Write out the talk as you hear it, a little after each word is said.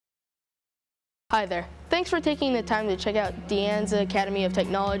Hi there. Thanks for taking the time to check out DeAnza Academy of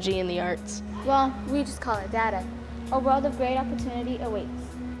Technology and the Arts. Well, we just call it data. A world of great opportunity awaits.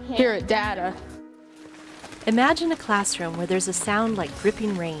 Here at Data. Imagine a classroom where there's a sound like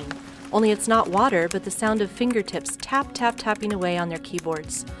dripping rain, only it's not water but the sound of fingertips tapping away on their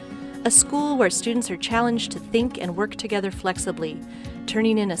keyboards. A school where students are challenged to think and work together flexibly,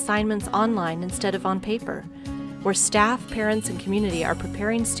 turning in assignments online instead of on paper. Where staff, parents, and community are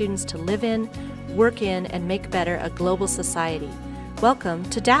preparing students to live in, work in, and make better a global society. Welcome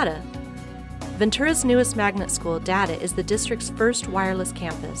to Data. Ventura's newest magnet school, Data, is the district's first wireless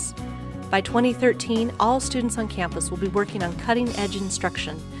campus. By 2013, all students on campus will be working on cutting-edge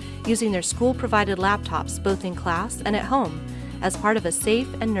instruction, using their school-provided laptops both in class and at home, as part of a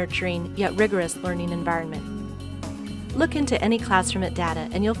safe and nurturing yet rigorous learning environment. Look into any classroom at Data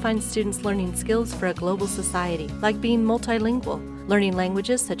and you'll find students learning skills for a global society, like being multilingual, learning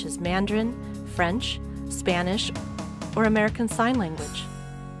languages such as Mandarin, French, Spanish, or American Sign Language.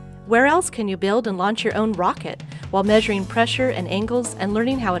 Where else can you build and launch your own rocket while measuring pressure and angles and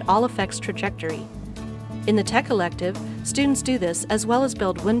learning how it all affects trajectory? In the Tech Elective, students do this as well as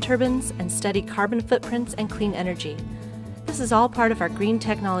build wind turbines and study carbon footprints and clean energy. This is all part of our green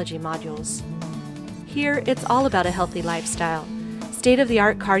technology modules. Here, it's all about a healthy lifestyle.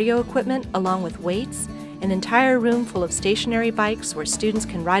 State-of-the-art cardio equipment along with weights, an entire room full of stationary bikes where students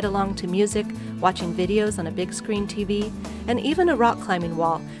can ride along to music, watching videos on a big screen TV, and even a rock climbing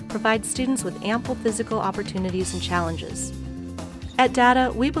wall provides students with ample physical opportunities and challenges. At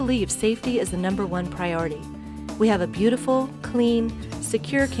Data, we believe safety is the #1 priority. We have a beautiful, clean,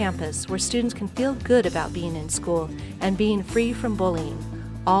 secure campus where students can feel good about being in school and being free from bullying,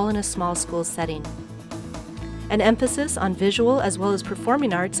 all in a small school setting. An emphasis on visual as well as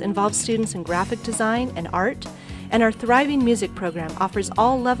performing arts involves students in graphic design and art, and our thriving music program offers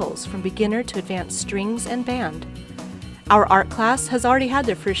all levels from beginner to advanced strings and band. Our art class has already had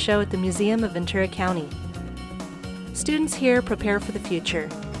their first show at the Museum of Ventura County. Students here prepare for the future.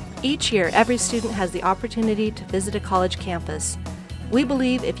 Each year, every student has the opportunity to visit a college campus. We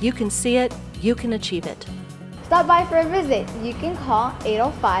believe if you can see it, you can achieve it. Stop by for a visit. You can call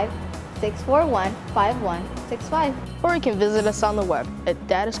 805-641-5165. Or you can visit us on the web at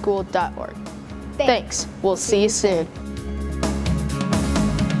dataschool.org. Thanks. We'll see you soon.